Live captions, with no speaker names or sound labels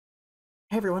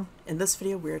Hey everyone, in this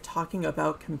video we are talking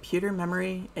about computer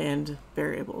memory and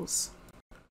variables.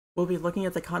 We'll be looking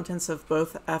at the contents of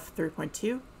both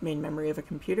F3.2, main memory of a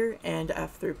computer, and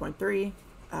F3.3,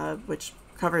 which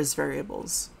covers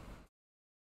variables.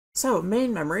 So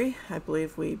main memory, I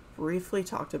believe we briefly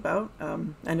talked about,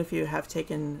 and if you have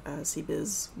taken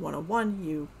CBIS 101,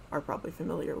 you are probably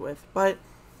familiar with, but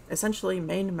essentially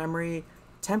main memory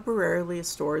temporarily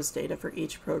stores data for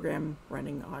each program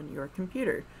running on your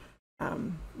computer.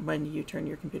 When you turn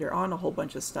your computer on, a whole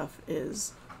bunch of stuff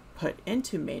is put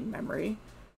into main memory.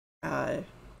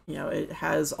 It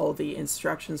has all the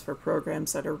instructions for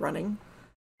programs that are running.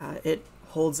 It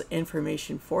holds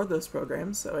information for those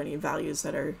programs, so any values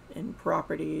that are in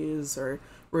properties or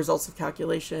results of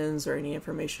calculations or any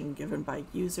information given by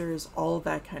users, all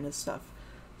that kind of stuff.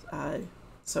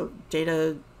 So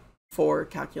data for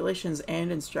calculations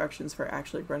and instructions for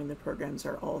actually running the programs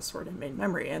are all stored in main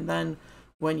memory. And then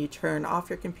when you turn off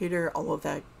your computer, all of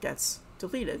that gets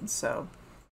deleted. So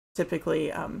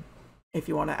typically, if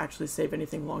you want to actually save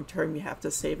anything long term, you have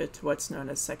to save it to what's known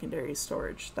as secondary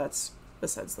storage. That's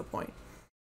besides the point.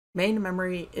 Main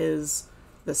memory is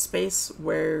the space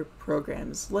where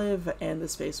programs live and the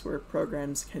space where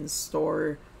programs can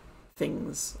store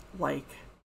things like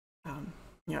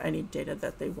any data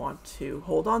that they want to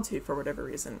hold on to for whatever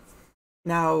reason.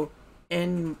 Now,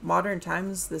 in modern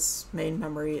times, this main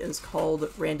memory is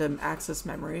called random access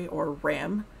memory, or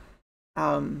RAM.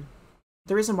 The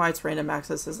reason why it's random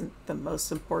access isn't the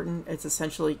most important. It's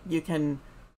essentially you can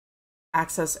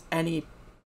access any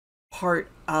part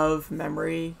of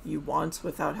memory you want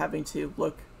without having to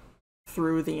look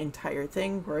through the entire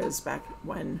thing, whereas back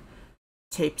when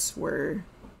tapes were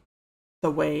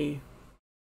the way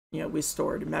we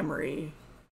stored memory,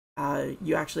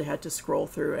 you actually had to scroll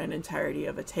through an entirety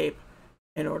of a tape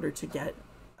in order to get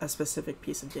a specific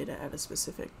piece of data at a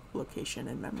specific location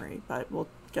in memory. But we'll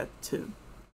get to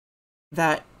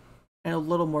that in a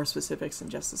little more specifics in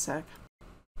just a sec.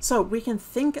 So we can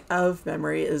think of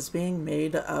memory as being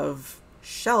made of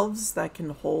shelves that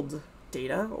can hold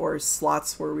data, or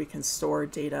slots where we can store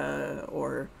data,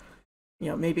 or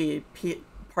maybe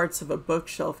parts of a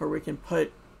bookshelf where we can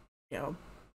put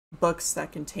books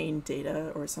that contain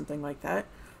data or something like that.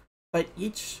 But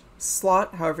each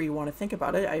slot, however you want to think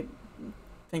about it, I'm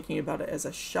thinking about it as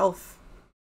a shelf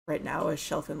right now, a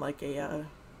shelf in like a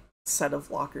set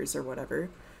of lockers or whatever.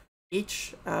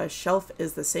 Each shelf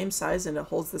is the same size and it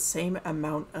holds the same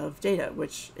amount of data,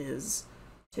 which is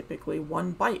typically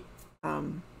 1 byte.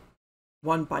 1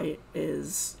 byte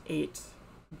is 8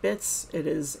 bits. It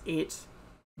is 8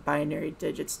 binary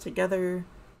digits together,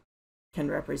 can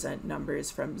represent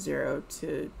numbers from 0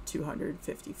 to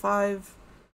 255.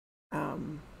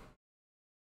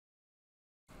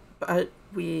 But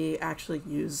we actually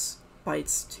use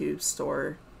bytes to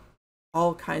store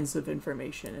all kinds of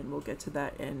information, and we'll get to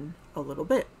that in a little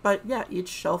bit. But yeah, each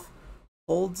shelf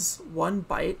holds 1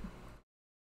 byte.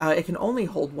 It can only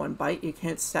hold 1 byte. You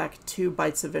can't stack 2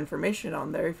 bytes of information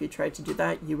on there. If you tried to do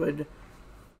that, you would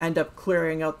end up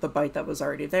clearing out the byte that was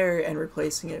already there and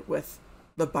replacing it with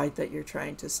the byte that you're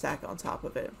trying to stack on top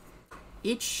of it.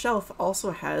 Each shelf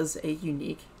also has a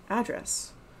unique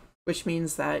address, which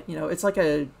means that, it's like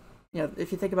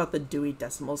if you think about the Dewey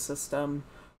Decimal System,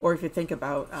 or if you think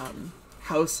about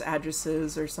house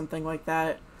addresses or something like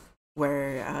that,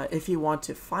 where if you want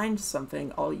to find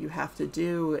something, all you have to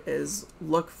do is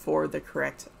look for the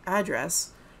correct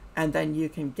address, and then you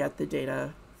can get the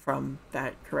data from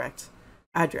that correct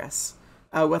address.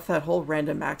 With that whole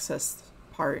random access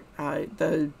part,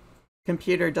 the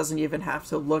computer doesn't even have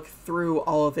to look through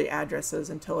all of the addresses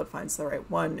until it finds the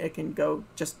right one. It can go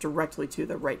just directly to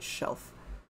the right shelf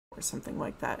or something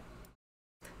like that.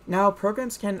 Now,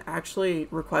 programs can actually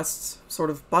request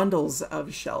sort of bundles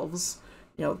of shelves.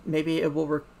 Maybe it will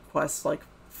request like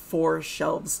 4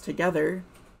 shelves together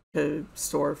to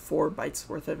store 4 bytes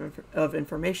worth of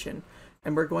information.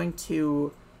 And we're going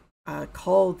to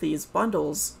call these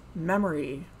bundles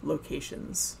memory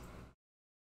locations.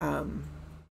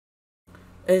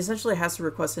 It essentially has to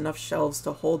request enough shelves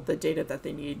to hold the data that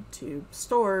they need to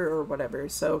store or whatever.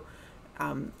 So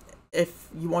if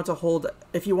you wanted to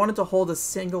hold a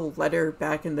single letter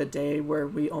back in the day where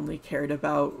we only cared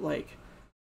about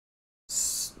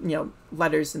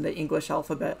letters in the English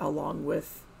alphabet along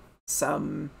with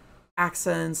some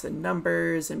accents and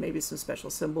numbers and maybe some special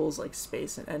symbols like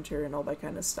space and enter and all that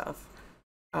kind of stuff,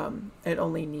 it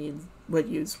only would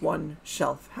use 1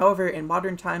 shelf. However, in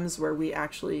modern times where we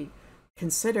actually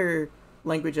consider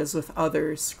languages with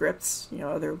other scripts,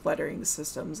 other lettering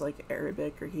systems like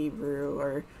Arabic or Hebrew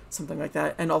or something like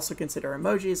that, and also consider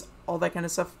emojis, all that kind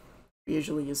of stuff, we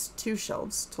usually use 2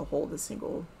 shelves to hold a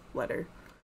single letter.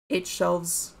 8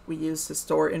 shelves we use to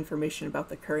store information about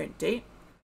the current date.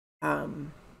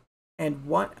 And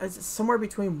somewhere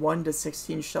between 1 to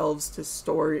 16 shelves to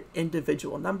store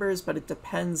individual numbers, but it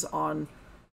depends on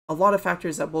a lot of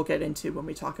factors that we'll get into when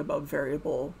we talk about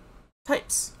variable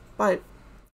types. But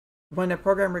when a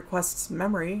program requests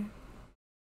memory,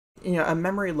 a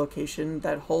memory location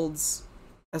that holds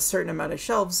a certain amount of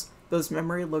shelves, those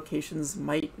memory locations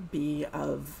might be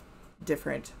of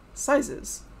different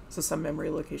sizes. So some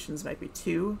memory locations might be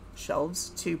 2 shelves,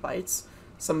 2 bytes.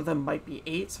 Some of them might be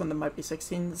 8, some of them might be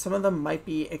 16, some of them might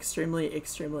be extremely,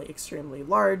 extremely, extremely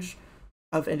large,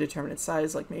 of indeterminate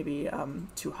size, like maybe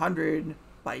 200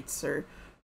 bytes, or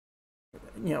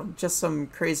just some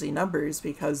crazy numbers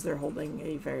because they're holding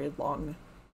a very long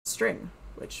string,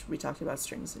 which we talked about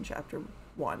strings in chapter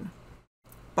 1.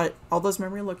 But all those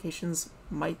memory locations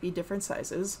might be different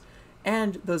sizes,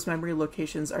 and those memory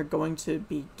locations are going to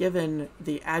be given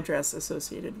the address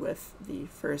associated with the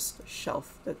first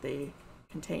shelf that they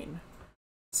contain.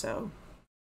 So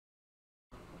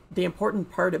the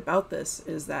important part about this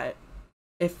is that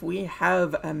if we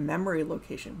have a memory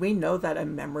location, we know that a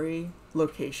memory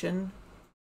location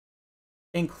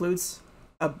includes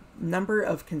a number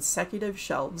of consecutive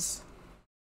shelves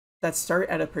that start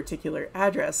at a particular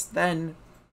address. Then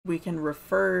we can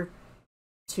refer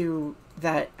to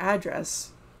that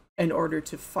address in order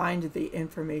to find the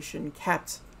information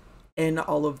kept in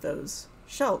all of those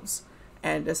shelves.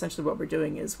 And essentially what we're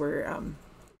doing is we're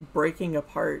breaking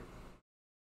apart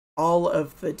all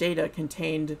of the data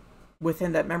contained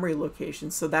within that memory location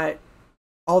so that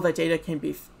all that data can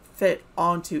be fit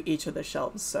onto each of the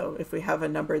shelves. So if we have a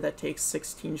number that takes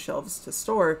 16 shelves to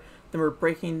store, then we're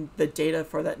breaking the data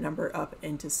for that number up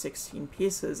into 16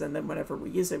 pieces, and then whenever we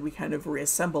use it, we kind of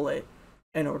reassemble it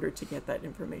in order to get that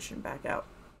information back out.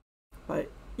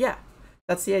 But yeah,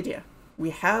 that's the idea.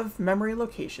 We have memory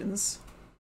locations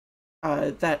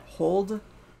that hold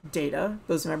data.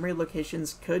 Those memory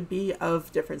locations could be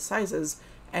of different sizes,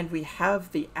 and we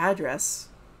have the address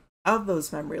of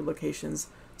those memory locations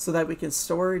so that we can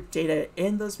store data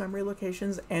in those memory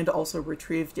locations and also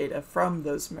retrieve data from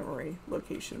those memory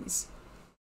locations.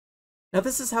 Now,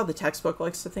 this is how the textbook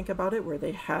likes to think about it, where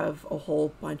they have a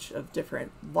whole bunch of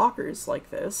different lockers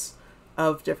like this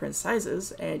of different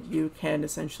sizes, and you can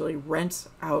essentially rent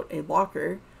out a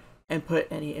locker and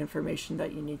put any information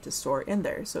that you need to store in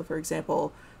there. So for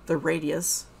example, the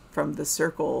radius from the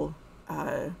circle,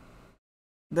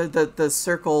 the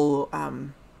circle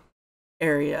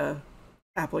area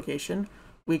application,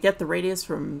 we get the radius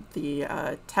from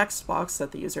the text box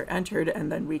that the user entered,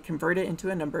 and then we convert it into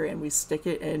a number and we stick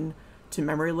it in to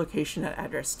memory location at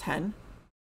address 10.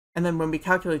 And then when we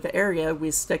calculate the area, we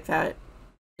stick that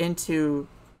into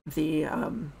the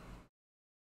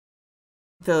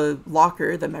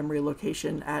locker, the memory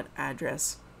location at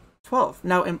address 12.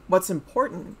 Now, what's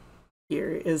important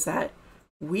here is that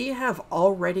we have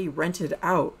already rented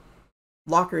out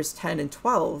lockers 10 and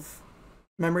 12,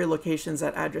 memory locations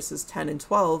at addresses 10 and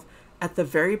 12, at the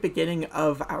very beginning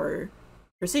of our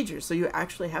procedure. So you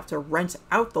actually have to rent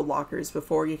out the lockers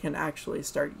before you can actually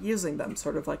start using them,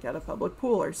 sort of like at a public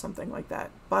pool or something like that.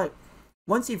 But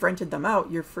once you've rented them out,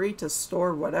 you're free to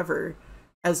store whatever,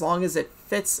 as long as it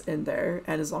fits in there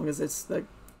and as long as it's the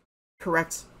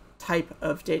correct type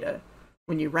of data.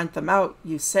 When you rent them out,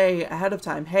 you say ahead of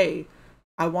time, hey,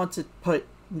 I want to put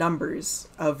numbers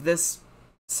of this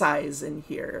size in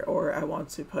here, or I want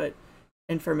to put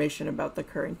information about the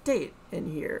current date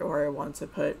in here, or I want to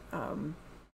put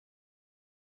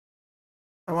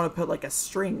like a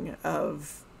string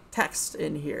of text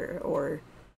in here, or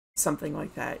something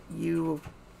like that. You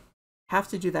have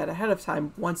to do that ahead of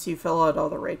time. Once you fill out all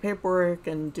the right paperwork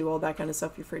and do all that kind of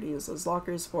stuff, you're free to use those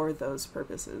lockers for those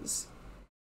purposes.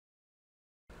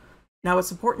 Now,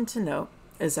 what's important to note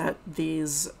is that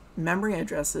these memory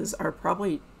addresses are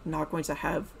probably not going to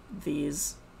have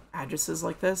these addresses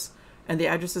like this, and the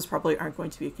addresses probably aren't going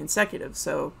to be consecutive.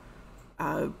 So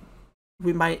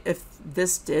we might, if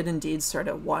this did indeed start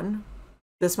at 1,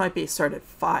 this might be start at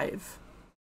 5.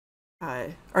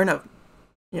 Or no,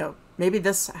 maybe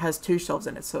this has 2 shelves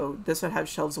in it, so this would have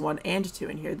shelves 1 and 2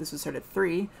 in here. This would start at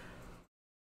 3.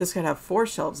 This could have 4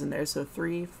 shelves in there, so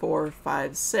 3, 4,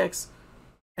 5, 6.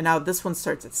 And now this one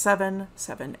starts at 7,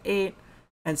 7, 8,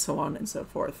 and so on and so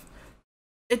forth.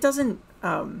 It doesn't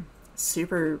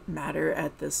super matter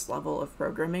at this level of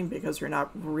programming because we're not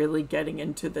really getting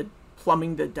into the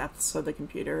plumbing the depths of the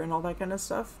computer and all that kind of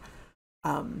stuff.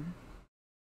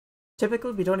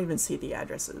 Typically, we don't even see the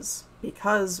addresses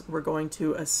because we're going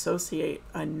to associate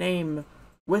a name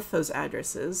with those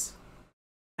addresses,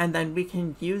 And then we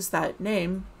can use that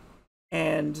name,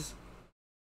 and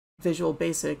Visual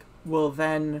Basic will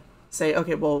then say,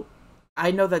 okay, well,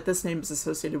 I know that this name is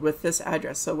associated with this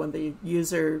address. So when the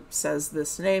user says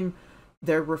this name,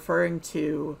 they're referring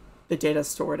to the data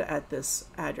stored at this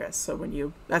address. So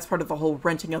that's part of the whole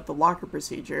renting out the locker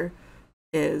procedure,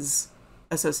 is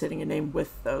associating a name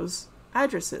with those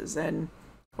addresses. And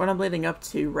what I'm leading up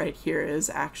to right here is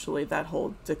actually that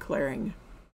whole declaring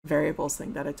variables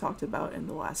thing that I talked about in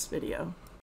the last video.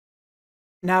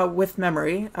 Now with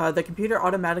memory, the computer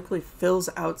automatically fills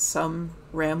out some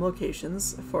RAM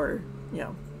locations for,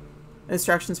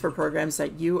 instructions for programs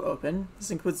that you open.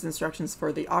 This includes instructions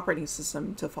for the operating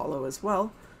system to follow as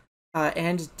well,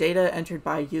 and data entered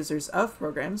by users of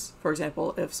programs. For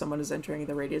example, if someone is entering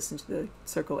the radius into the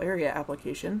circle area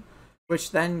application,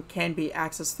 which then can be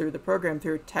accessed through the program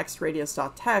through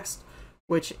textRadius.txt,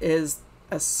 which is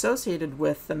associated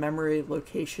with the memory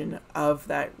location of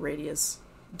that radius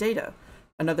data.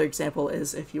 Another example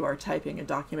is if you are typing a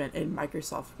document in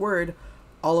Microsoft Word,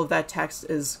 all of that text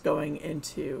is going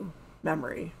into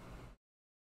memory.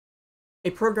 A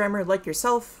programmer like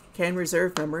yourself can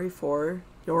reserve memory for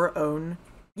your own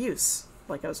use.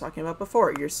 Like I was talking about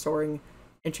before, you're storing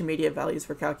intermediate values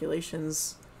for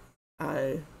calculations,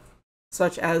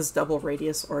 such as double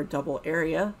radius or double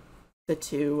area, the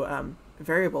two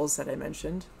variables that I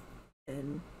mentioned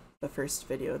in the first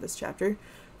video of this chapter.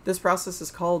 This process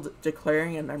is called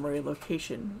declaring a memory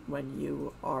location, when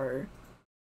you are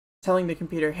telling the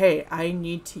computer, hey, I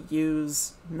need to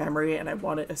use memory and I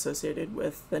want it associated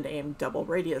with the name double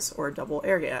radius or double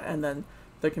area. And then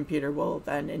the computer will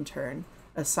then in turn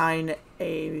assign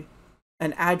an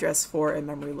address for a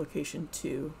memory location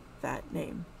to that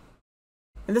name.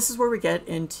 And this is where we get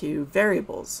into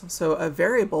variables. So a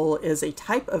variable is a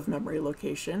type of memory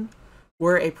location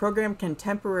where a program can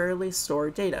temporarily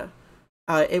store data.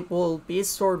 It will be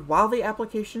stored while the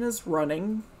application is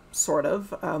running, sort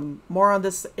of. More on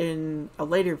this in a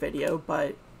later video,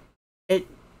 but it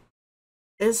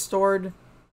is stored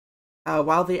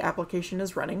while the application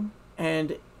is running,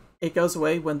 and it goes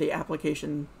away when the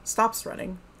application stops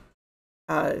running.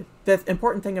 The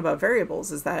important thing about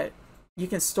variables is that you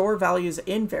can store values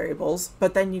in variables,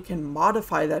 but then you can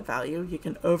modify that value. You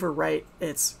can overwrite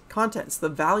its contents. The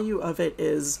value of it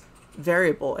is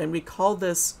variable, and we call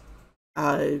this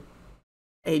a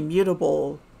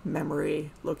mutable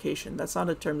memory location. That's not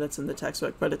a term that's in the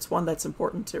textbook, but it's one that's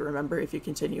important to remember if you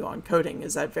continue on coding,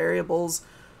 is that variables,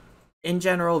 in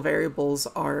general, variables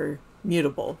are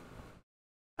mutable.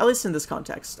 At least in this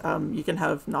context. You can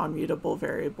have non-mutable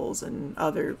variables in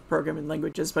other programming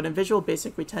languages, but in Visual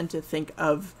Basic we tend to think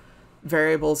of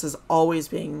variables as always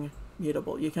being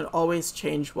mutable. You can always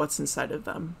change what's inside of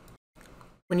them.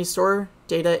 When you store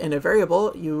data in a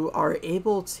variable, you are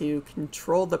able to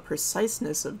control the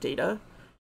preciseness of data,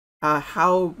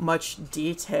 how much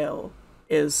detail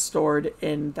is stored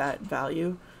in that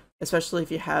value, especially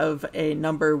if you have a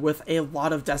number with a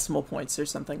lot of decimal points or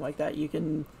something like that. You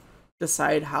can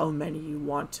decide how many you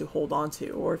want to hold on to,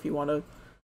 or if you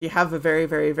have a very,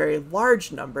 very, very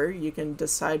large number, you can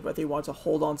decide whether you want to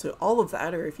hold on to all of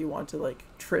that or if you want to like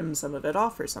trim some of it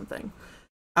off or something.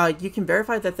 You can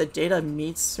verify that the data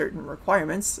meets certain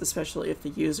requirements, especially if the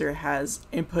user has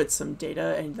input some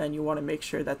data and then you want to make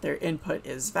sure that their input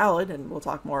is valid, and we'll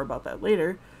talk more about that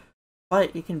later.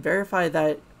 But you can verify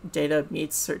that data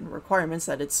meets certain requirements,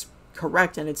 that it's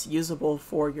correct and it's usable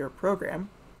for your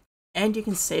program. And you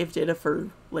can save data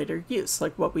for later use,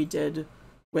 like what we did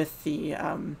with the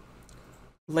the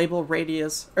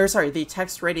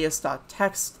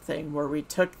textRadius.txt thing, where we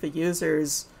took the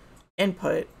user's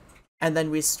input and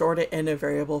then we stored it in a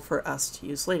variable for us to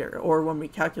use later. Or when we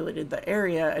calculated the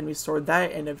area and we stored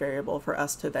that in a variable for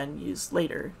us to then use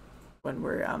later when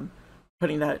we're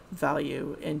putting that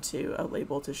value into a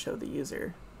label to show the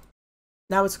user.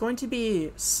 Now it's going to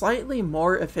be slightly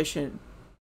more efficient.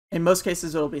 In most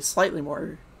cases it'll be slightly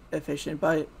more efficient,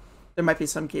 but there might be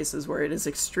some cases where it is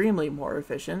extremely more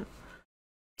efficient.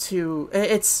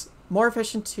 It's more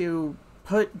efficient to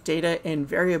put data in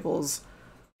variables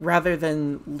rather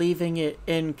than leaving it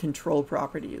in control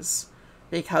properties.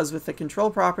 Because with the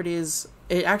control properties,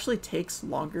 it actually takes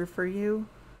longer for you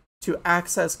to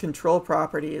access control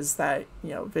properties that,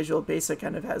 Visual Basic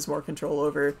kind of has more control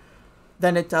over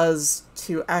than it does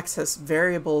to access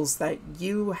variables that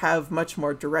you have much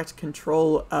more direct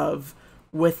control of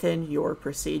within your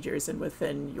procedures and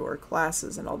within your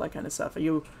classes and all that kind of stuff.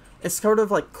 It's sort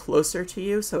of like closer to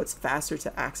you, so it's faster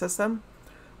to access them.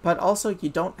 But also you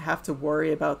don't have to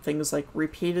worry about things like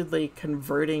repeatedly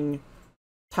converting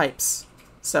types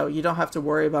So you don't have to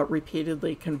worry about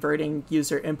repeatedly converting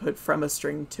user input from a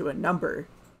string to a number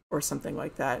or something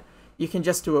like that. You can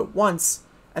just do it once,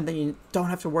 and then you don't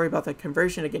have to worry about the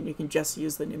conversion again. You can just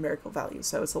use the numerical value.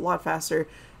 So it's a lot faster.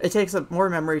 It takes up more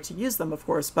memory to use them, of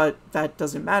course, but that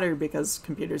doesn't matter because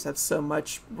computers have so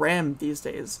much RAM these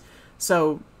days.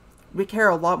 So we care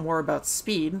a lot more about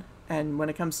speed, and when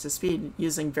it comes to speed,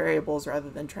 using variables rather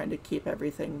than trying to keep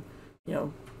everything,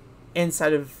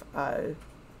 inside of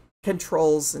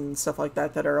controls and stuff like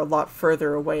that that are a lot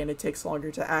further away and it takes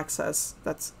longer to access.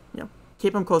 That's,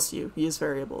 keep them close to you. Use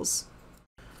variables.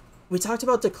 We talked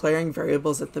about declaring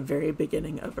variables at the very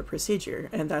beginning of a procedure,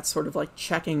 and that's sort of like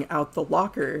checking out the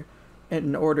locker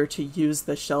in order to use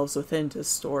the shelves within to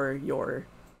store your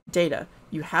data.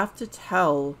 You have to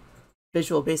tell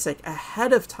Visual Basic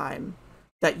ahead of time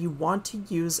that you want to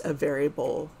use a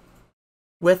variable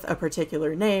with a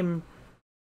particular name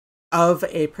of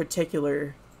a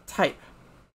particular type.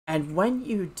 And when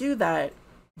you do that,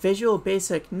 Visual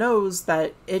Basic knows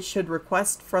that it should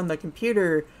request from the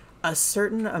computer a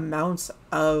certain amount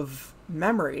of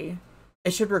memory.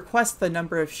 It should request the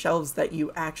number of shelves that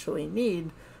you actually need,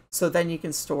 so then you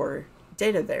can store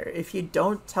data there. If you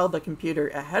don't tell the computer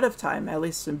ahead of time, at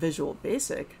least in Visual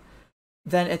Basic,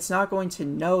 then it's not going to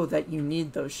know that you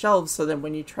need those shelves, so then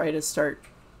when you try to start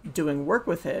doing work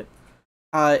with it,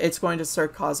 it's going to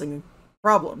start causing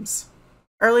problems.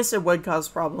 Or at least it would cause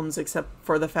problems, except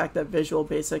for the fact that Visual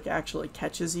Basic actually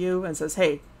catches you and says,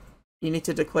 hey, you need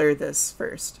to declare this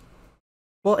first.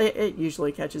 Well, it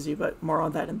usually catches you, but more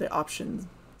on that in the option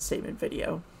statement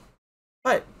video.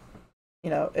 But,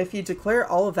 if you declare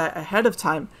all of that ahead of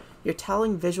time, you're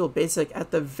telling Visual Basic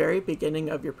at the very beginning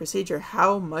of your procedure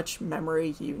how much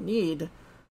memory you need,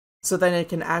 so then it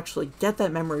can actually get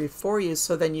that memory for you,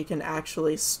 so then you can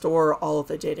actually store all of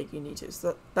the data you need to.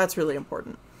 So that's really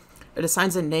important. It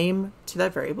assigns a name to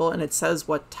that variable, and it says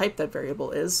what type that variable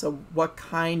is, so what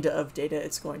kind of data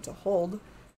it's going to hold.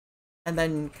 And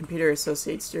then computer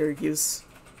associates your use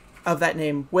of that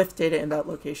name with data in that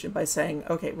location by saying,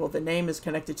 okay, well, the name is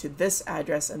connected to this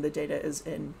address and the data is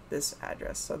in this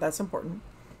address. So that's important.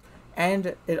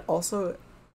 And it also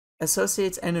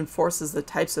associates and enforces the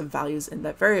types of values in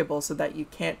that variable so that you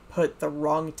can't put the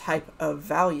wrong type of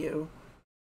value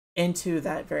into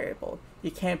that variable. You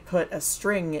can't put a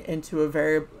string into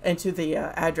the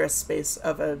address space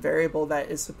of a variable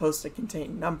that is supposed to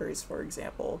contain numbers, for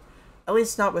example. At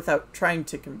least not without trying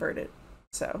to convert it.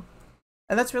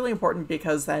 And that's really important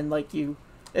because then,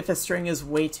 if a string is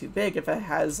way too big, if it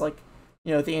has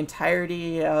the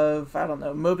entirety of, I don't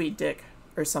know, Moby Dick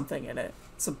or something in it,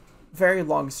 it's a very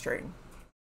long string,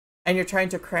 and you're trying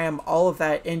to cram all of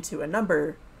that into a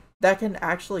number, that can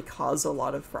actually cause a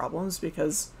lot of problems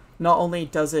because not only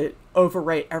does it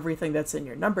overwrite everything that's in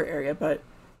your number area, but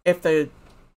if the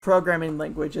programming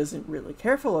language isn't really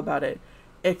careful about it,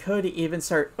 it could even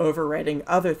start overwriting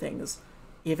other things,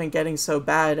 even getting so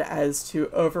bad as to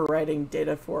overwriting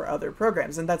data for other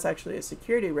programs. And that's actually a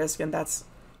security risk, and that's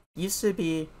used to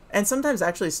be, and sometimes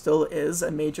actually still is,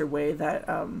 a major way that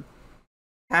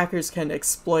hackers can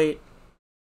exploit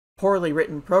poorly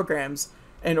written programs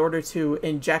in order to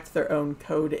inject their own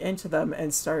code into them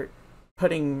and start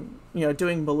putting,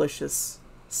 doing malicious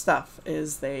stuff.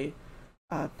 Is they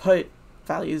put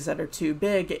values that are too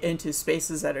big into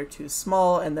spaces that are too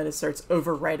small, and then it starts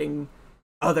overwriting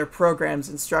other programs'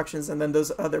 instructions, and then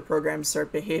those other programs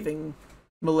start behaving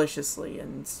maliciously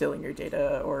and stealing your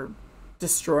data or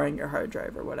destroying your hard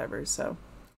drive or whatever. So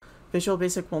Visual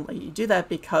Basic won't let you do that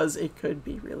because it could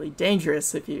be really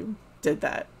dangerous if you did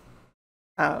that,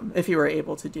 if you were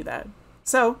able to do that.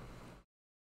 So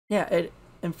yeah, it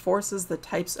enforces the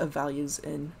types of values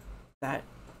in that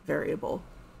variable.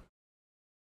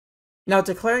 Now,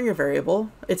 declaring a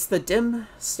variable, it's the dim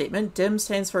statement. Dim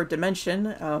stands for dimension,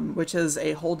 which is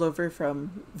a holdover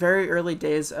from very early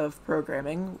days of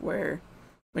programming, where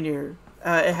when you're,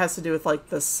 it has to do with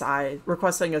the size,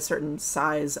 requesting a certain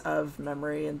size of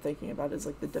memory and thinking about it as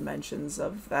the dimensions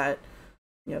of that,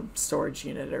 storage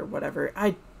unit or whatever.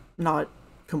 I'm not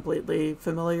completely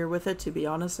familiar with it, to be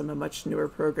honest. I'm a much newer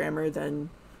programmer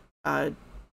than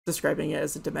describing it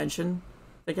as a dimension.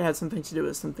 I think it had something to do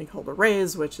with something called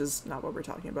arrays, which is not what we're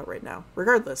talking about right now.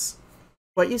 Regardless,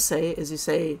 what you say is you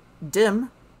say dim,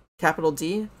 capital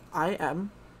D, I-M,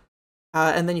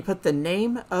 and then you put the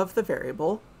name of the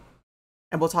variable,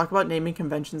 and we'll talk about naming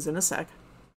conventions in a sec,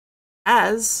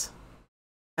 as,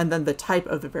 and then the type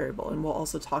of the variable, and we'll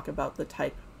also talk about the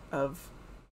type of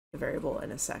the variable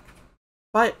in a sec.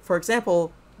 But, for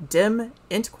example, dim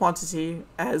int quantity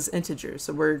as integer.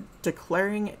 So we're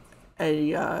declaring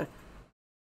a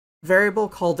variable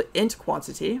called int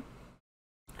quantity,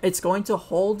 It's going to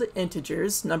hold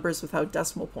integers, numbers without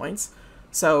decimal points.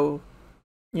 So,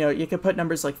 you could put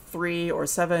numbers like 3 or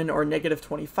 7 or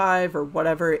 -25 or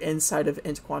whatever inside of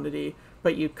int quantity,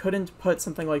 but you couldn't put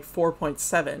something like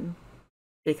 4.7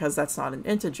 because that's not an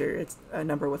integer, it's a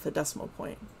number with a decimal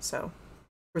point. So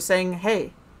we're saying,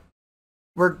 hey,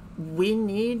 we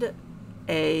need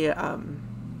a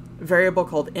variable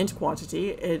called int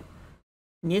quantity. It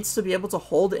needs to be able to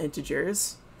hold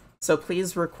integers, so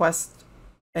please request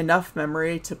enough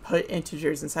memory to put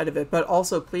integers inside of it, but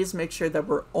also please make sure that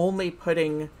we're only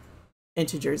putting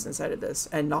integers inside of this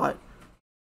and not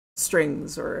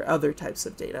strings or other types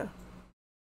of data.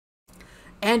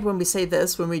 And when we say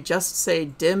this, when we just say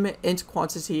dim int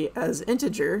quantity as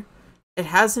integer, it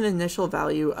has an initial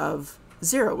value of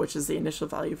 0, which is the initial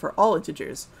value for all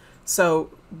integers. So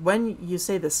when you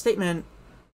say this statement,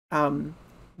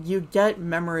 you get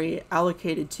memory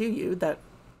allocated to you that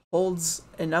holds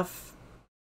enough,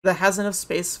 that has enough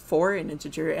space for an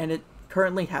integer, and it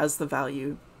currently has the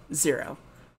value 0.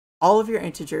 All of your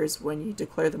integers, when you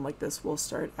declare them like this, will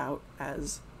start out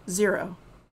as 0.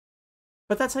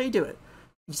 But that's how you do it.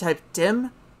 You type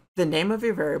dim, the name of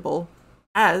your variable,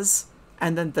 as,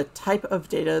 and then the type of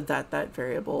data that that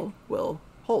variable will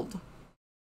hold.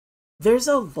 There's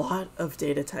a lot of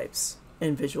data types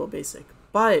in Visual Basic,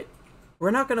 but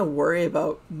we're not going to worry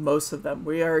about most of them.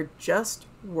 We are just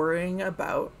worrying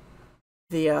about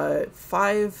the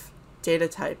 5 data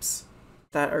types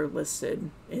that are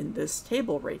listed in this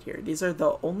table right here. These are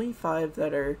the only 5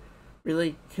 that are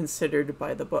really considered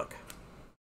by the book.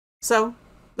 So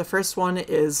the first one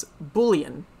is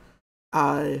Boolean.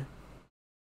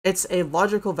 It's a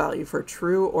logical value for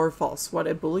true or false. What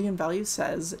a Boolean value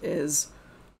says is,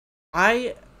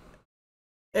 it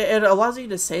allows you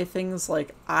to say things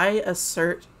like, I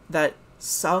assert that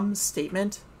some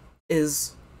statement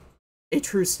is a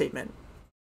true statement.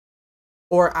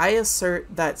 Or I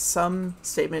assert that some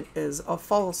statement is a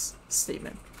false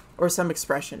statement. Or some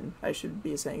expression, I should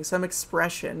be saying. Some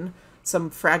expression, some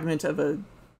fragment of a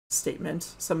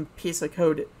statement, some piece of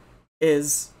code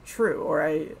is true. Or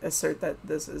I assert that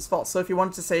this is false. So if you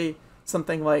wanted to say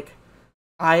something like,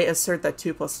 I assert that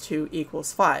 2 + 2 =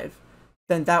 5,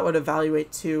 then that would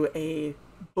evaluate to a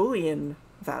Boolean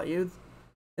value.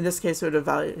 In this case, it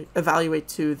would evaluate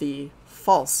to the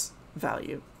false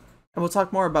value. And we'll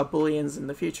talk more about Booleans in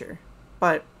the future.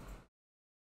 But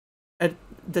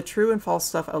the true and false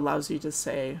stuff allows you to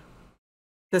say,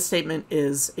 this statement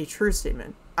is a true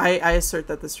statement. I assert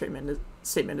that this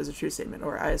statement is a true statement,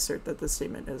 or I assert that this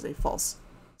statement is a false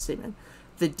statement.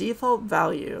 The default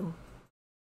value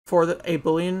for a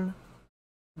Boolean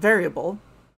variable,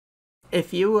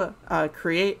 if you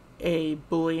create a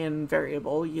Boolean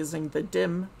variable using the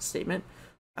dim statement,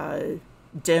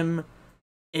 dim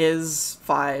is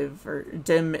 5, or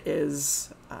dim is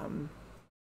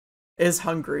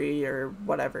hungry, or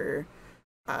whatever,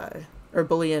 or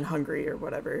Boolean hungry, or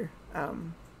whatever,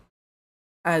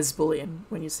 as Boolean,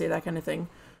 when you say that kind of thing,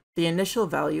 the initial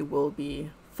value will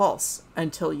be false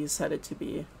until you set it to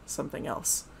be something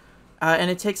else.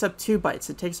 And it takes up 2 bytes,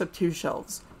 it takes up 2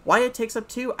 shelves. Why it takes up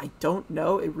 2, I don't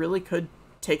know. It really could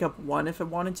take up 1 if it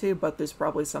wanted to, but there's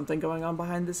probably something going on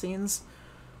behind the scenes.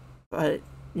 But,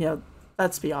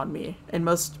 that's beyond me. In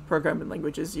most programming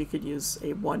languages, you could use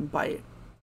a 1 byte.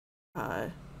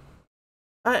 I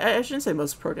shouldn't say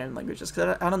most programming languages,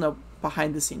 because I don't know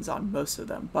behind the scenes on most of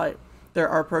them, but there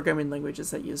are programming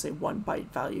languages that use a 1 byte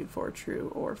value for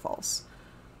true or false.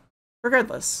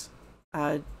 Regardless,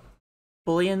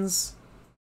 Booleans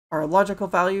are a logical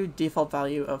value, default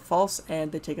value of false,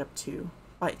 and they take up 2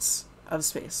 bytes of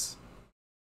space.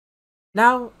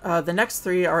 Now, the next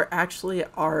 3 are actually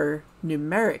our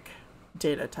numeric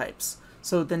data types.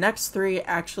 So the next 3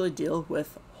 actually deal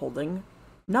with holding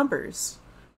numbers.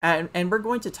 And we're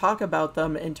going to talk about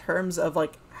them in terms of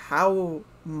like how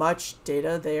much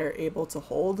data they are able to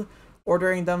hold,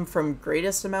 ordering them from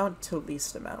greatest amount to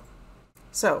least amount.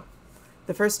 So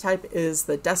the first type is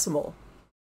the decimal.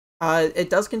 It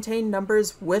does contain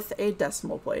numbers with a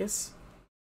decimal place.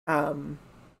 And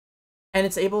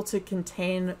it's able to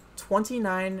contain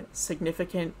 29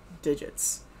 significant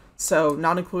digits. So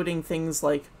not including things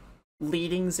like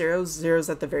leading zeros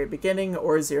at the very beginning,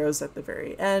 or zeros at the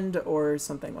very end, or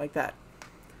something like that.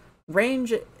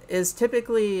 Range is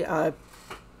typically,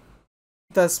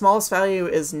 the smallest value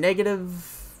is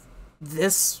negative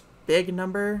this big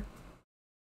number,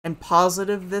 and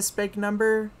positive this big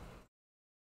number.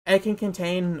 It can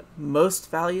contain most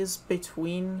values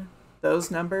between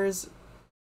those numbers,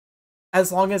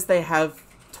 as long as they have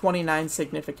 29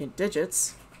 significant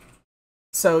digits.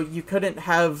 So you couldn't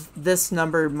have this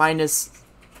number minus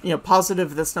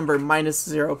positive this number minus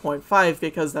 0.5,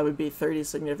 because that would be 30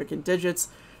 significant digits.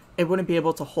 It wouldn't be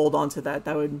able to hold on to that.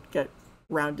 That would get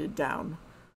rounded down.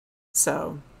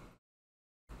 So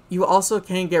you also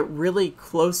can get really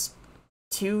close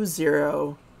to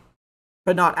 0,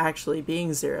 but not actually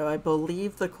being 0. I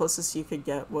believe the closest you could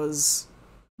get was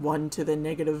 1 to the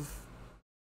negative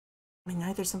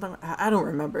 29th or something. I don't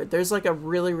remember. There's like a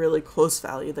really, really close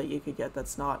value that you could get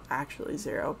that's not actually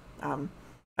 0.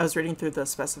 I was reading through the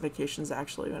specifications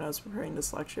actually when I was preparing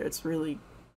this lecture. It's really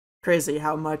crazy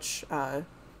how much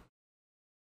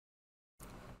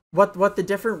what the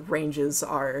different ranges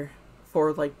are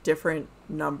for like different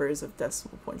numbers of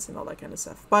decimal points and all that kind of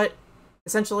stuff. But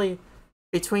essentially,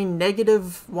 between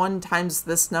 -1 times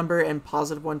this number and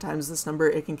 +1 times this number,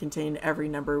 it can contain every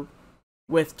number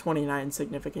with 29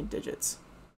 significant digits.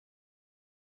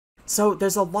 So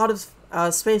there's a lot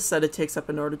of space that it takes up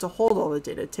in order to hold all the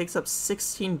data. It takes up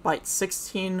 16 bytes,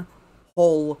 16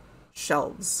 whole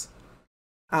shelves.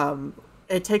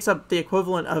 It takes up the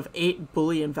equivalent of 8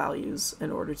 Boolean values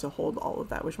in order to hold all of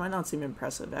that, which might not seem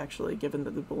impressive, actually, given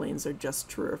that the Booleans are just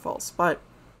true or false. But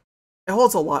it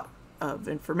holds a lot of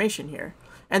information here.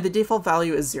 And the default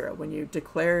value is 0. When you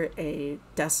declare a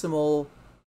decimal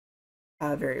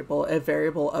variable, a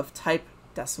variable of type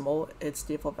decimal, its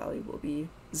default value will be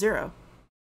 0.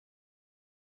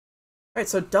 Alright,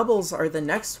 so doubles are the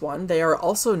next one. They are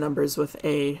also numbers with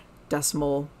a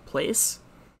decimal place,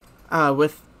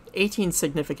 with 18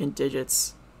 significant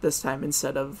digits this time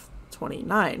instead of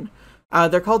 29.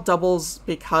 They're called doubles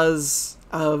because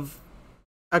of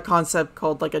a concept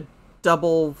called like a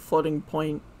double floating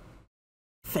point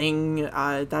thing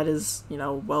that is,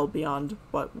 well beyond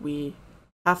what we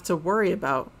have to worry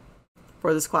about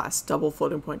for this class, double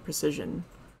floating point precision.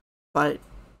 But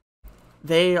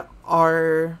they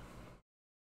are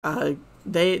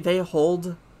they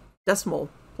hold decimal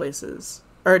places,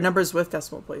 or numbers with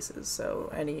decimal places,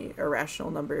 so any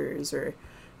irrational numbers or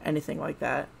anything like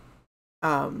that.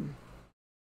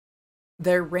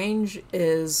 Their range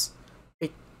is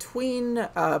between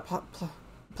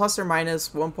plus or minus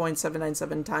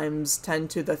 1.797 times 10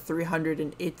 to the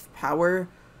 308th power.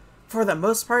 For the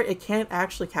most part, it can't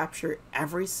actually capture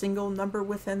every single number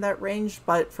within that range,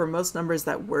 but for most numbers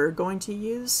that we're going to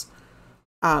use,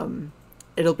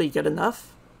 it'll be good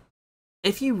enough.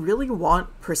 If you really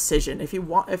want precision, if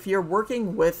you're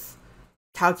working with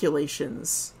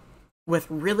calculations with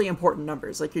really important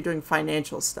numbers, like you're doing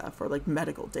financial stuff or like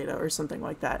medical data or something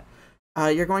like that,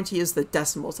 you're going to use the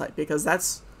decimal type, because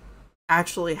that's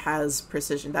actually has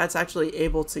precision. That's actually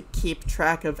able to keep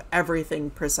track of everything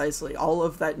precisely. All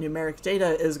of that numeric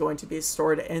data is going to be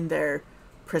stored in there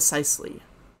precisely.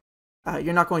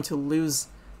 You're not going to lose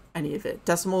any of it.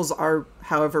 Decimals are,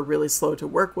 however, really slow to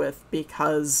work with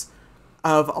because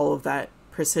of all of that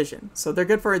precision. So they're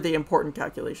good for the important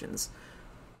calculations.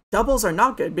 Doubles are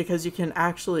not good because you can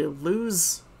actually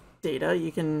lose data.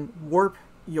 You can warp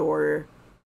your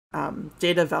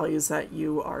data values that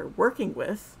you are working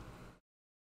with.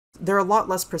 They're a lot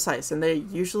less precise, and they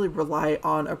usually rely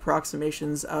on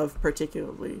approximations of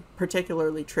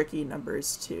particularly tricky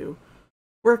numbers to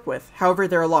work with. However,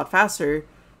 they're a lot faster,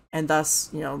 and thus,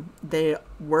 they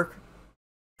work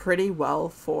pretty well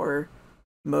for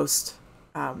most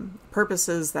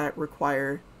purposes that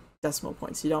require decimal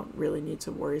points. You don't really need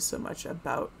to worry so much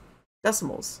about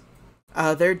decimals.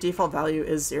 Their default value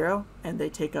is 0, and they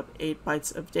take up 8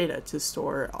 bytes of data to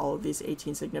store all of these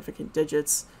 18 significant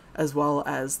digits, as well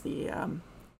as the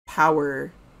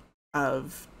power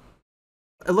of,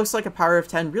 it looks like a power of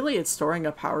 10. Really, it's storing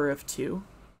a power of 2.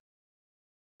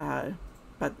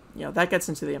 But, that gets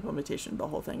into the implementation of the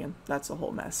whole thing, and that's a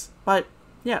whole mess. But,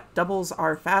 yeah, doubles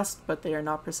are fast, but they are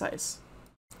not precise.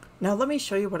 Now, let me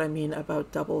show you what I mean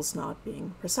about doubles not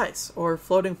being precise, or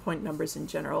floating point numbers in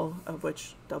general, of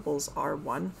which doubles are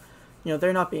one.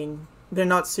 They're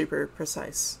not super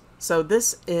precise. So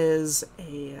this is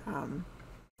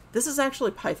this is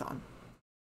actually Python.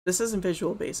 This isn't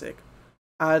Visual Basic.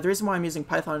 The reason why I'm using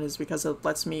Python is because it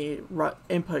lets me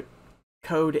input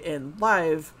code in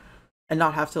live and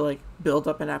not have to build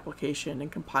up an application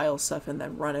and compile stuff and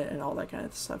then run it and all that kind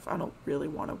of stuff. I don't really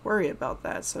want to worry about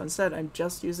that. So instead, I'm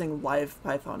just using live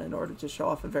Python in order to show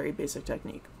off a very basic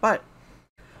technique. But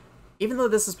even though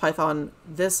this is Python,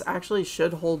 this actually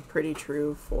should hold pretty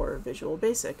true for Visual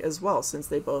Basic as well, since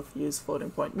they both use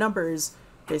floating point numbers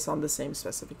based on the same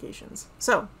specifications.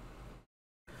 So,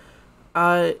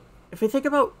 if we think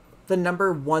about the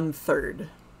number 1/3,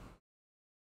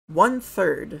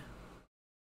 1/3,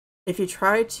 if you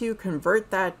try to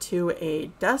convert that to a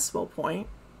decimal point,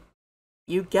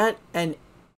 you get a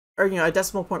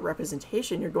decimal point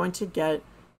representation. You're going to get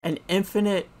an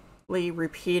infinitely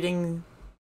repeating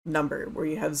number where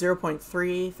you have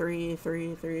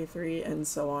 0.33333 and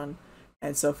so on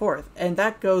and so forth. And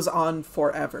that goes on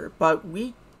forever, but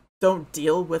we don't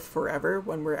deal with forever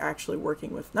when we're actually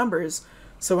working with numbers.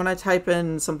 So when I type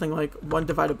in something like 1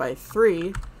 divided by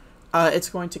 3, it's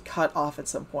going to cut off at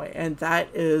some point, and that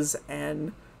is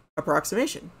an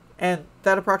approximation. And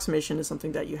that approximation is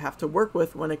something that you have to work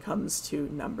with when it comes to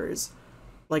numbers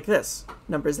like this,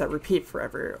 numbers that repeat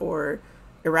forever, or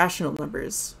irrational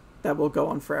numbers that will go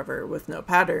on forever with no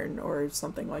pattern, or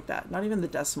something like that. Not even the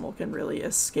decimal can really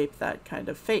escape that kind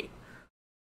of fate.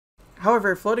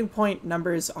 However, floating point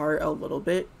numbers are a little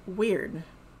bit weird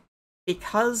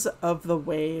because of the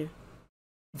way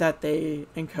that they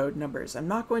encode numbers. I'm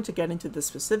not going to get into the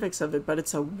specifics of it, but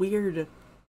it's a weird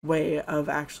way of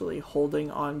actually holding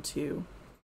on to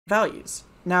values.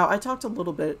 Now, I talked a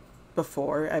little bit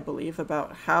before, I believe,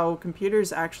 about how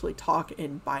computers actually talk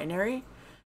in binary.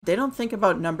 They don't think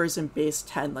about numbers in base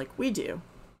 10 like we do.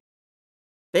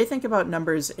 They think about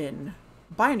numbers in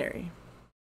binary.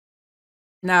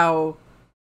 Now,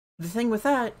 the thing with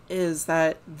that is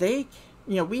that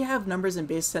we have numbers in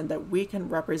base 10 that we can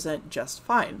represent just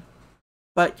fine,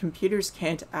 but computers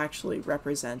can't actually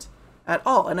represent at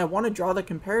all. And I want to draw the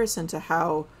comparison to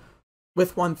how,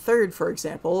 with 1/3, for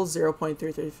example,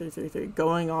 0.33333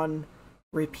 going on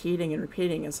repeating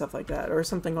and stuff like that, or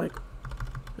something like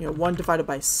 1 divided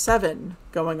by 7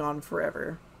 going on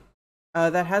forever.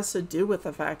 That has to do with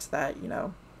the fact that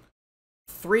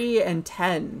 3 and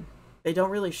 10, they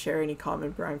don't really share any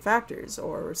common prime factors,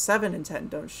 or 7 and 10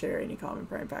 don't share any common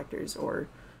prime factors, or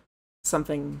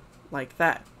something like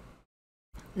that.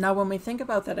 Now, when we think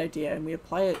about that idea and we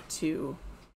apply it to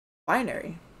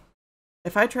binary,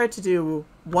 if I tried to do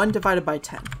 1 divided by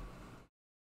 10,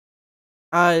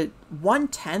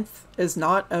 1/10 is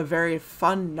not a very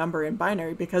fun number in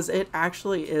binary because it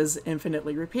actually is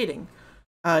infinitely repeating.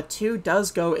 2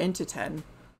 does go into 10,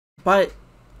 but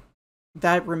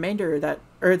that remainder, that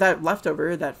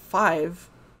leftover, that 5,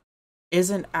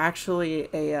 isn't actually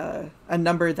a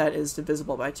number that is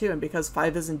divisible by 2. And because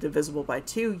 5 isn't divisible by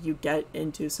 2, you get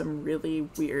into some really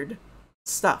weird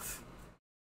stuff.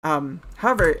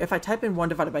 However, if I type in 1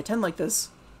 divided by 10 like this,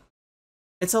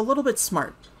 it's a little bit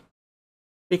smart,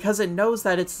 because it knows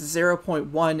that it's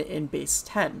 0.1 in base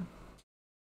 10.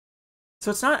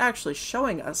 So it's not actually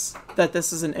showing us that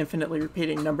this is an infinitely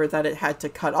repeating number that it had to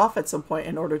cut off at some point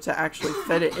in order to actually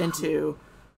fit it into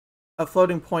a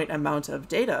floating point amount of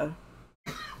data.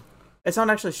 It's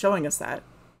not actually showing us that.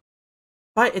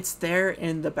 But it's there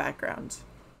in the background,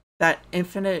 that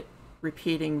infinite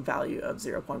repeating value of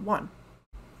 0.1.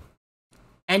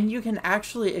 And you can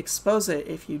actually expose it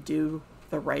if you do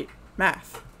the right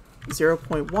math.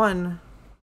 0.1,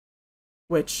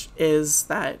 which is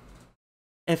that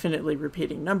infinitely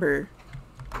repeating number,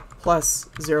 plus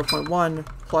 0.1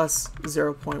 plus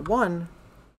 0.1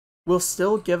 will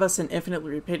still give us an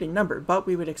infinitely repeating number, but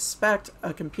we would expect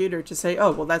a computer to say,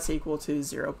 oh, well, that's equal to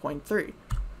 0.3.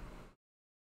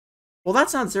 Well,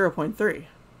 that's not 0.3.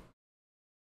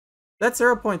 That's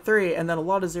 0.3 and then a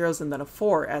lot of zeros and then a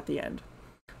 4 at the end.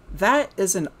 That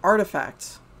is an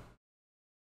artifact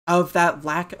of that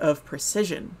lack of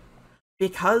precision.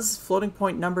 Because floating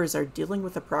point numbers are dealing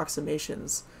with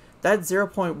approximations, that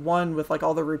 0.1 with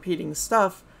all the repeating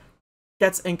stuff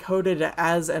gets encoded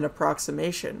as an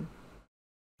approximation.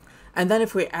 And then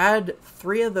if we add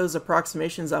 3 of those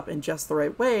approximations up in just the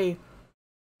right way,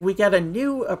 we get a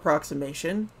new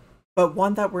approximation, but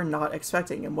one that we're not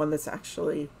expecting, and one that's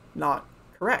actually not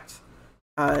correct.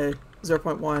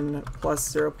 0.1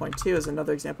 plus 0.2 is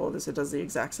another example of this. It does the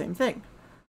exact same thing.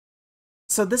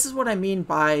 So this is what I mean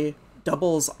by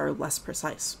doubles are less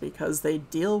precise, because they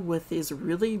deal with these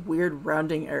really weird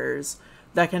rounding errors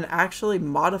that can actually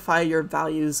modify your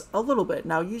values a little bit.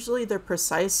 Now, usually they're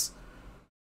precise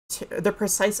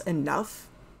enough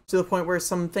to the point where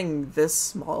something this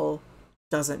small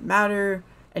doesn't matter,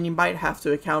 and you might have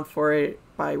to account for it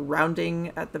by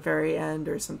rounding at the very end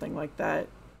or something like that.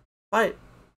 But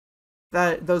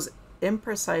those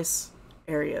imprecise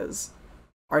areas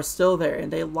are still there,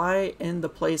 and they lie in the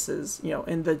places,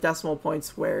 in the decimal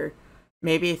points where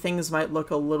maybe things might look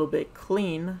a little bit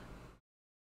clean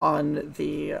on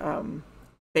the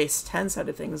base 10 side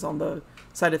of things, on the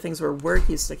side of things where we're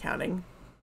used to counting,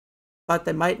 but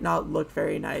they might not look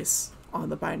very nice on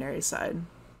the binary side.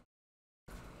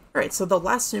 Alright, so the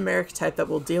last numeric type that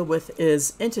we'll deal with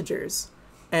is integers,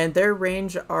 and their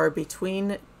range are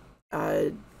between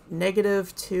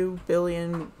negative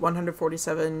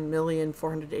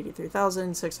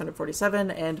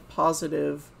 2,147,483,647 and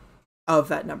positive of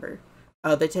that number.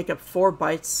 They take up 4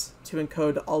 bytes to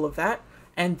encode all of that,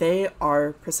 and they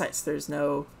are precise. There's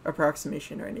no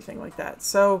approximation or anything like that.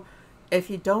 So if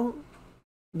you don't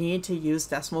need to use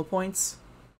decimal points,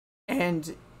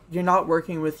 and you're not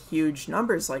working with huge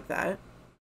numbers like that,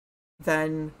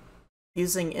 then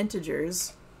using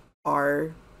integers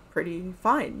are pretty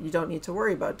fine. You don't need to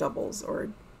worry about doubles or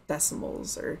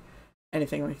decimals or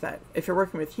anything like that. If you're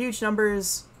working with huge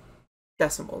numbers,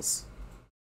 decimals.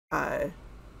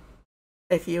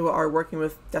 If you are working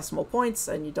with decimal points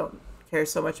and you don't care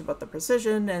so much about the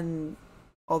precision and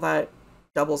all that,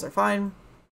 doubles are fine.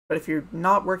 But if you're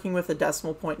not working with the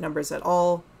decimal point numbers at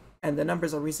all, and the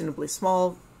numbers are reasonably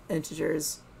small,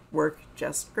 integers work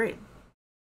just great.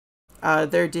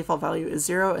 Their default value is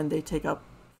 0, and they take up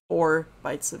 4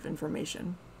 bytes of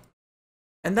information.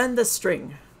 And then the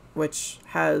string, which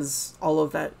has all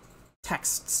of that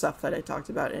text stuff that I talked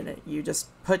about in it. You just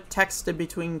put text in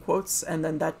between quotes, and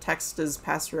then that text is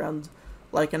passed around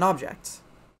like an object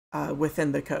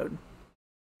within the code.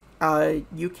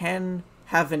 You can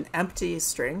have an empty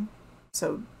string,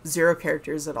 so 0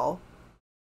 characters at all.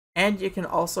 And you can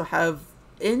also have,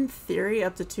 in theory,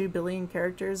 up to 2 billion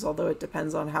characters, although it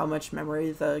depends on how much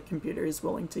memory the computer is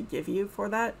willing to give you for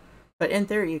that. But in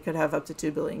theory, you could have up to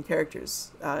 2 billion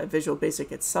characters. Visual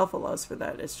Basic itself allows for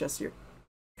that. It's just your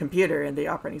computer and the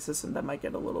operating system that might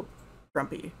get a little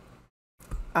grumpy.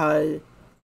 The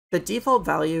default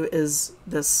value is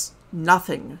this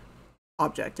nothing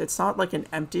object. It's not like an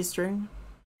empty string.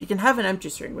 You can have an empty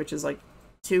string, which is like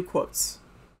 2 quotes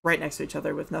right next to each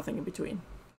other with nothing in between.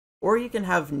 Or you can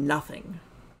have nothing,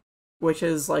 which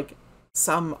is like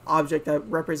some object that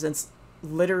represents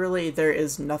literally there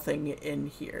is nothing in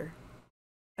here.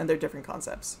 And they're different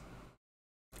concepts.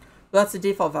 But that's the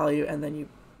default value, and then you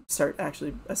start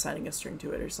actually assigning a string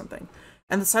to it or something.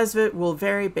 And the size of it will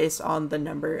vary based on the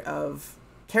number of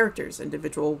characters,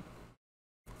 individual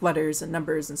letters and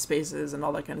numbers and spaces and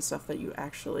all that kind of stuff that you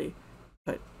actually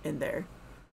put in there.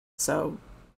 So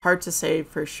hard to say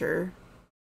for sure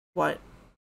what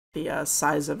the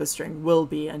size of a string will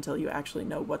be until you actually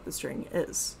know what the string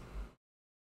is.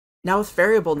 Now with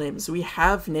variable names, we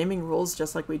have naming rules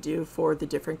just like we do for the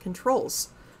different controls.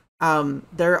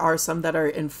 There are some that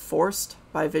are enforced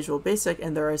by Visual Basic,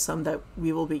 and there are some that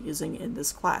we will be using in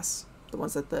this class, the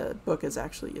ones that the book is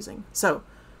actually using. So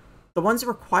the ones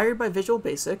required by Visual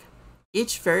Basic,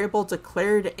 each variable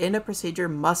declared in a procedure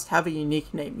must have a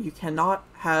unique name. You cannot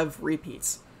have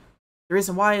repeats. The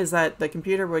reason why is that the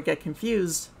computer would get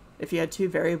confused if you had 2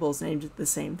 variables named the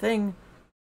same thing.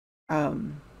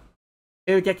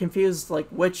 It would get confused like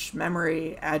which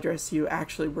memory address you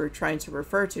actually were trying to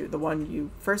refer to, the one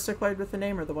you first declared with the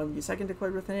name or the one you second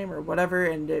declared with the name or whatever,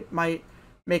 and it might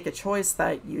make a choice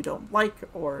that you don't like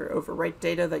or overwrite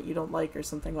data that you don't like or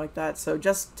something like that. So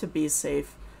just to be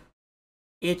safe,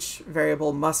 each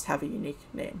variable must have a unique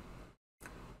name.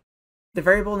 The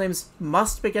variable names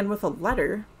must begin with a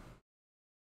letter,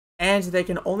 and they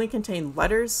can only contain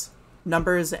letters,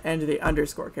 numbers, and the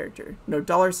underscore character. No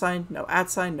 $sign, no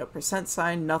 @sign, no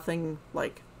 %sign, nothing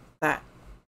like that.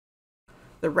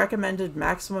 The recommended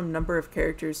maximum number of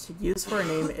characters to use for a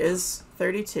name is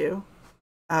 32.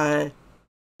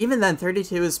 Even then,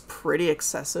 32 is pretty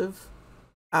excessive.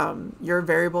 Your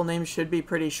variable name should be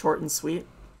pretty short and sweet,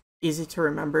 easy to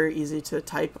remember, easy to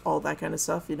type, all that kind of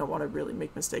stuff. You don't want to really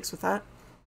make mistakes with that.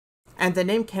 And the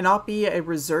name cannot be a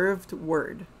reserved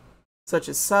word, such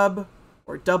as sub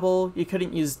or double. You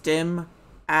couldn't use dim,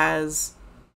 as,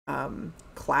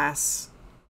 class,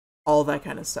 all that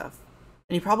kind of stuff.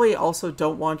 And you probably also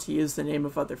don't want to use the name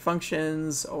of other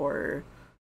functions or,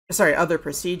 sorry, other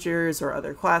procedures or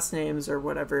other class names or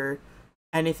whatever,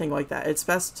 anything like that. It's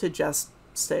best to just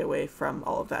stay away from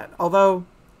all of that. Although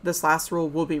this last rule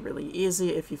will be really easy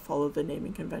if you follow the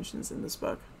naming conventions in this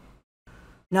book.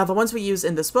 Now, the ones we use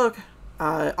in this book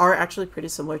are actually pretty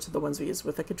similar to the ones we use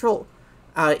with a control.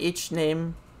 Each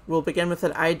name will begin with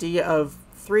an ID of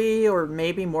 3 or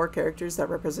maybe more characters that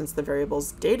represents the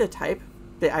variable's data type.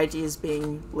 The ID is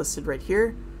being listed right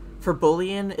here. For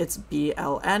Boolean, it's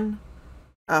BLN.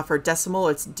 For decimal,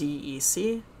 it's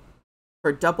DEC.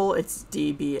 For double, it's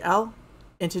DBL.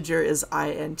 Integer is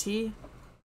INT.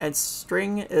 And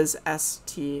string is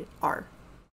STR.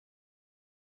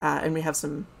 And we have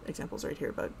some examples right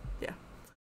here, but yeah.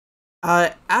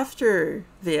 After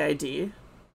the ID,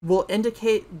 will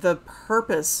indicate the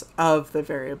purpose of the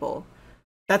variable.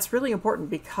 That's really important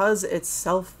because it's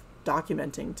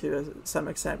self-documenting to some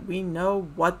extent. We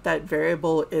know what that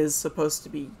variable is supposed to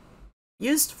be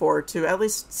used for to at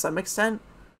least some extent.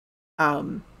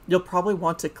 You'll probably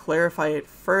want to clarify it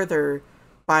further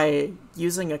by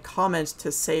using a comment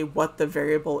to say what the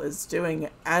variable is doing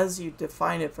as you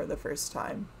define it for the first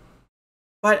time.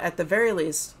 But at the very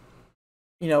least,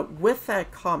 with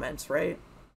that comment, right,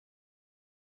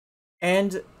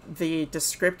 and the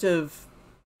descriptive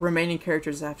remaining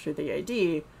characters after the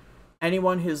ID,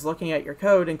 anyone who's looking at your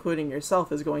code, including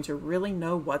yourself, is going to really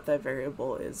know what that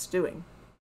variable is doing.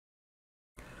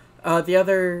 The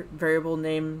other variable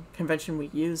name convention we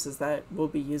use is that we'll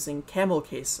be using camel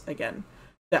case again.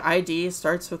 The ID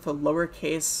starts with a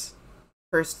lowercase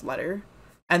first letter,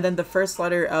 and then the first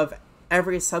letter of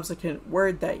every subsequent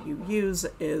word that you use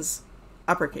is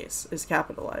uppercase, is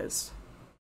capitalized.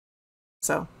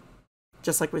 So,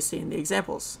 just like we see in the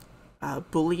examples.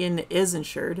 Boolean is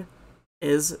insured,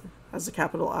 is has a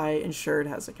capital I, insured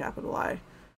has a capital I.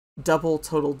 Double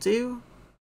total do,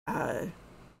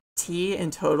 T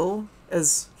in total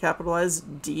is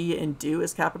capitalized, D in do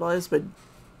is capitalized, but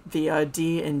the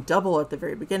D in double at the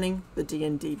very beginning, the D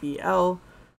in DBL,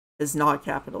 is not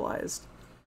capitalized,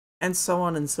 and so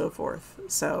on and so forth.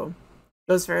 So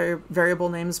those variable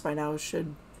names by now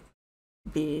should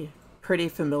be pretty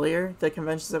familiar, the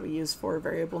conventions that we use for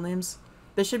variable names.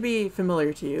 They should be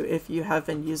familiar to you if you have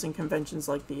been using conventions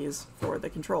like these for the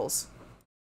controls.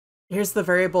 Here's the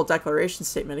variable declaration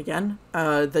statement again,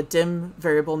 the dim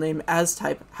variable name as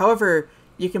type. However,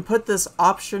 you can put this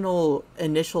optional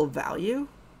initial value.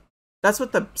 That's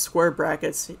what the square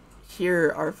brackets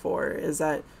here are for, is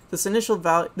that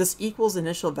this equals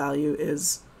initial value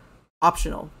is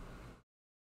optional.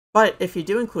 But if you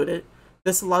do include it,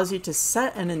 this allows you to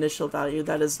set an initial value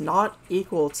that is not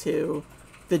equal to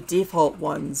the default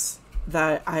ones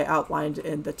that I outlined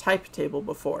in the type table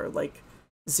before, like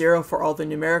 0 for all the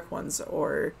numeric ones,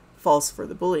 or false for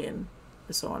the Boolean,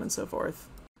 and so on and so forth.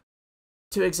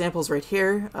 Two examples right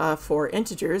here. For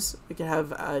integers, we can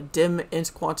have dim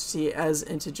int quantity as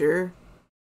integer.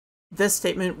 This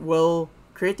statement will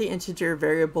create the integer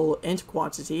variable int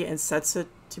quantity and sets it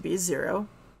to be 0.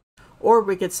 Or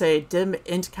we could say dim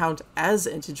int count as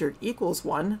integer equals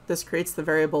 1. This creates the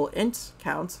variable int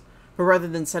count, but rather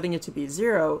than setting it to be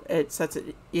 0, it sets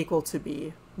it equal to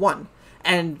be 1.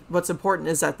 And what's important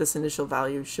is that this initial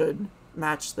value should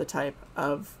match the type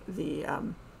of the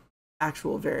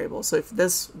actual variable. So if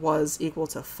this was equal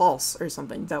to false or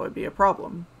something, that would be a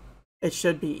problem. It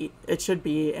should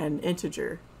be an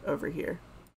integer over here.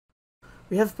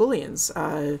 We have booleans.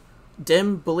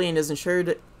 Dim boolean is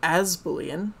insured as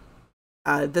boolean.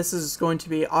 This is going to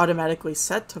be automatically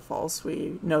set to false.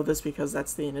 We know this because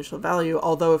that's the initial value,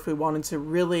 although if we wanted to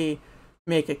really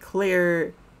make it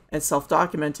clear and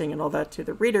self-documenting and all that to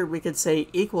the reader, we could say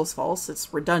equals false.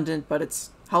 It's redundant, but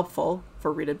it's helpful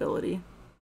for readability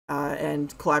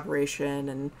and collaboration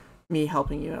and me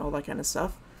helping you and all that kind of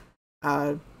stuff.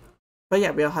 But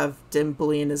yeah, we'll have dim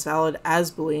boolean is valid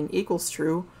as boolean equals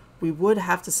true. We would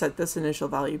have to set this initial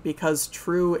value because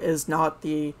true is not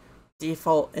the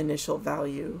default initial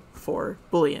value for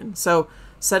boolean. So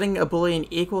setting a boolean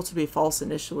equal to be false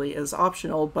initially is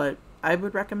optional, but I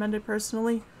would recommend it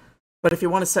personally. But if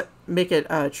you want to make it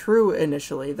true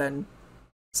initially, then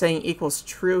saying equals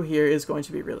true here is going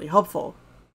to be really helpful.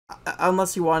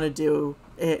 Unless you want to do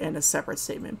it in a separate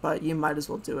statement, but you might as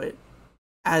well do it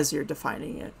as you're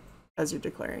defining it, as you're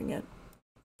declaring it.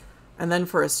 And then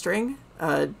for a string,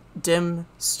 dim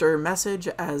stir message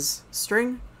as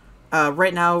string.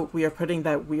 Right now we are putting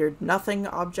that weird nothing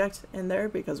object in there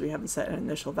because we haven't set an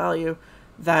initial value.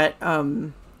 That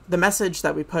the message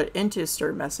that we put into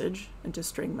string message,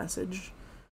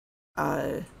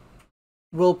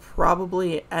 will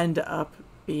probably end up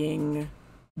being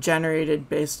generated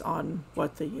based on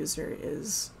what the user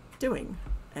is doing.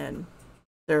 And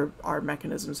there are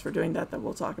mechanisms for doing that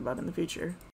we'll talk about in the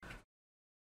future.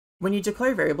 When you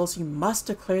declare variables, you must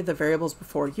declare the variables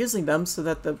before using them so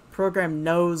that the program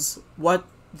knows what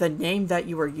the name that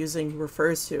you are using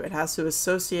refers to. It has to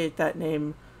associate that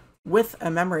name with a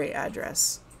memory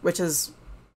address, which is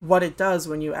what it does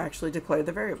when you actually declare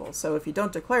the variable. So if you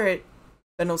don't declare it,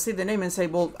 then it'll see the name and say,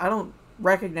 well, I don't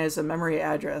recognize a memory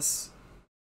address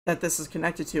that this is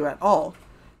connected to at all.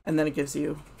 And then it gives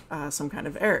you some kind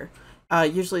of error.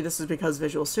 Usually this is because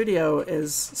Visual Studio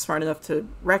is smart enough to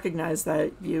recognize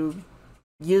that you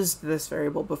used this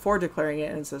variable before declaring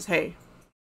it, and it says, hey,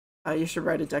 you should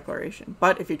write a declaration.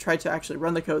 But if you try to actually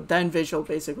run the code, then Visual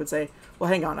Basic would say, well,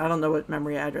 hang on, I don't know what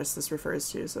memory address this refers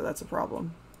to, so that's a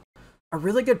problem. A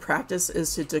really good practice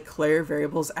is to declare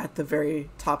variables at the very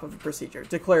top of a procedure.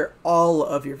 Declare all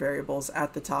of your variables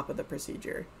at the top of the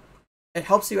procedure. It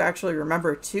helps you actually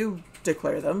remember to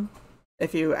declare them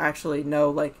if you actually know,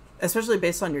 like, especially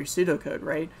based on your pseudocode,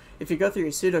 right? If you go through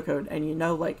your pseudocode and you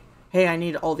know, like, hey, I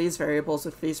need all these variables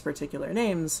with these particular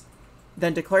names,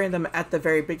 then declaring them at the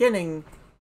very beginning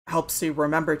helps you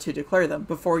remember to declare them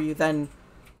before you then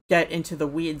get into the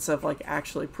weeds of like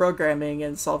actually programming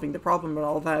and solving the problem and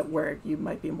all that, where you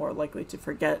might be more likely to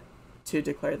forget to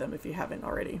declare them if you haven't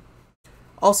already.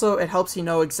 Also, it helps you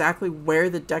know exactly where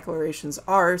the declarations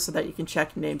are so that you can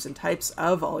check names and types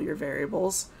of all your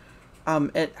variables.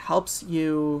 It helps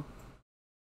you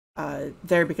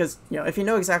there because, you know, if you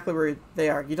know exactly where they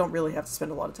are, you don't really have to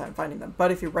spend a lot of time finding them.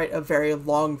 But if you write a very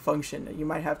long function, you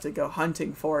might have to go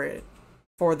hunting for it,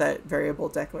 for that variable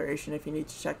declaration, if you need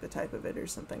to check the type of it or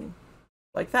something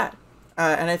like that.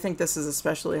 And I think this is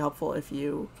especially helpful if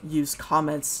you use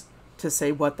comments to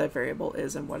say what that variable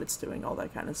is and what it's doing, all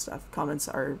that kind of stuff. Comments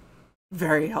are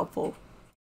very helpful.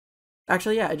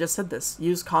 Actually, yeah, I just said this.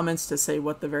 Use comments to say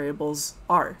what the variables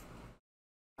are.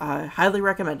 Highly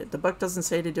recommend it. The book doesn't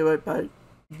say to do it, but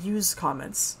use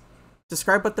comments.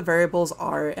 Describe what the variables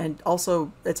are, and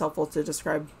also it's helpful to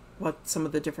describe what some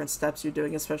of the different steps you're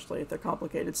doing, especially if they're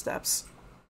complicated steps.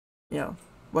 You know,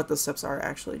 what those steps are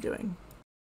actually doing.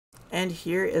 And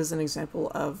here is an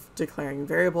example of declaring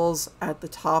variables at the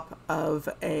top of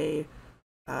a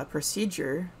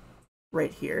procedure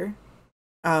right here.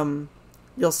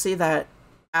 You'll see that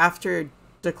after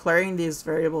declaring these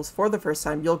variables for the first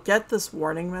time, you'll get this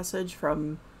warning message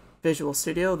from Visual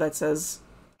Studio that says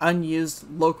unused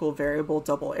local variable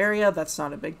double area. That's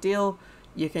not a big deal.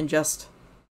 You can just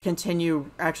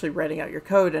continue actually writing out your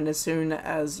code, and as soon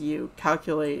as you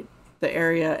calculate the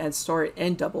area and store it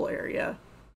in double area,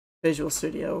 Visual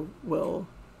Studio will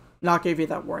not give you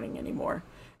that warning anymore.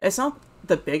 It's not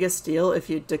the biggest deal if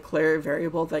you declare a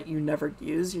variable that you never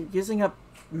use. You're using up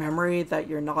memory that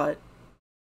you're not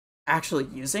actually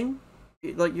using.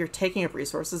 Like, you're taking up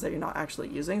resources that you're not actually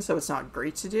using, so it's not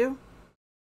great to do.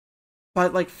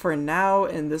 But like for now,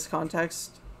 in this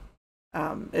context,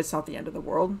 it's not the end of the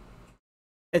world.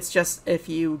 It's just if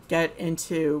you get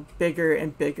into bigger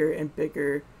and bigger and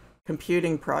bigger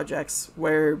computing projects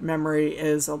where memory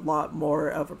is a lot more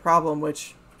of a problem,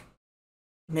 which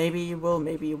maybe you will,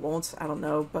 maybe you won't, I don't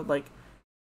know, but like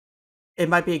it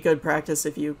might be a good practice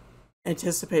if you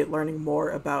anticipate learning more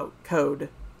about code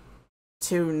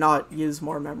to not use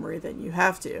more memory than you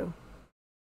have to,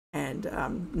 and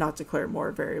not declare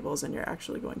more variables than you're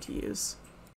actually going to use.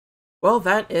 Well,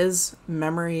 that is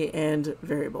memory and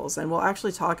variables, and we'll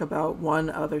actually talk about one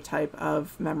other type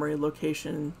of memory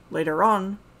location later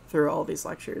on through all these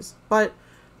lectures. But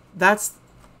that's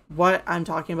what I'm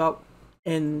talking about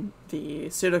in the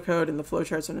pseudocode and the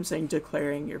flowcharts when I'm saying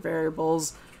declaring your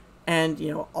variables, and,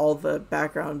 you know, all the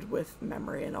background with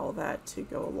memory and all that to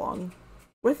go along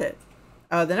with it.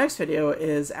 The next video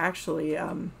is actually,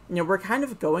 you know, we're kind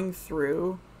of going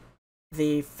through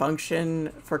the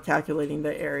function for calculating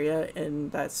the area in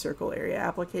that circle area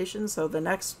application. So the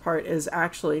next part is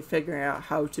actually figuring out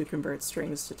how to convert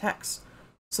strings to text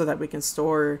so that we can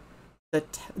store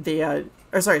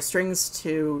strings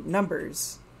to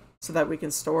numbers so that we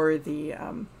can store the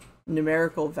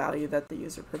numerical value that the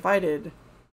user provided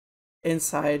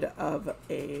inside of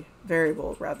a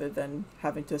variable rather than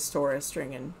having to store a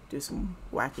string and do some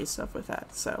wacky stuff with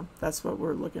that. So that's what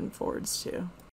we're looking forward to.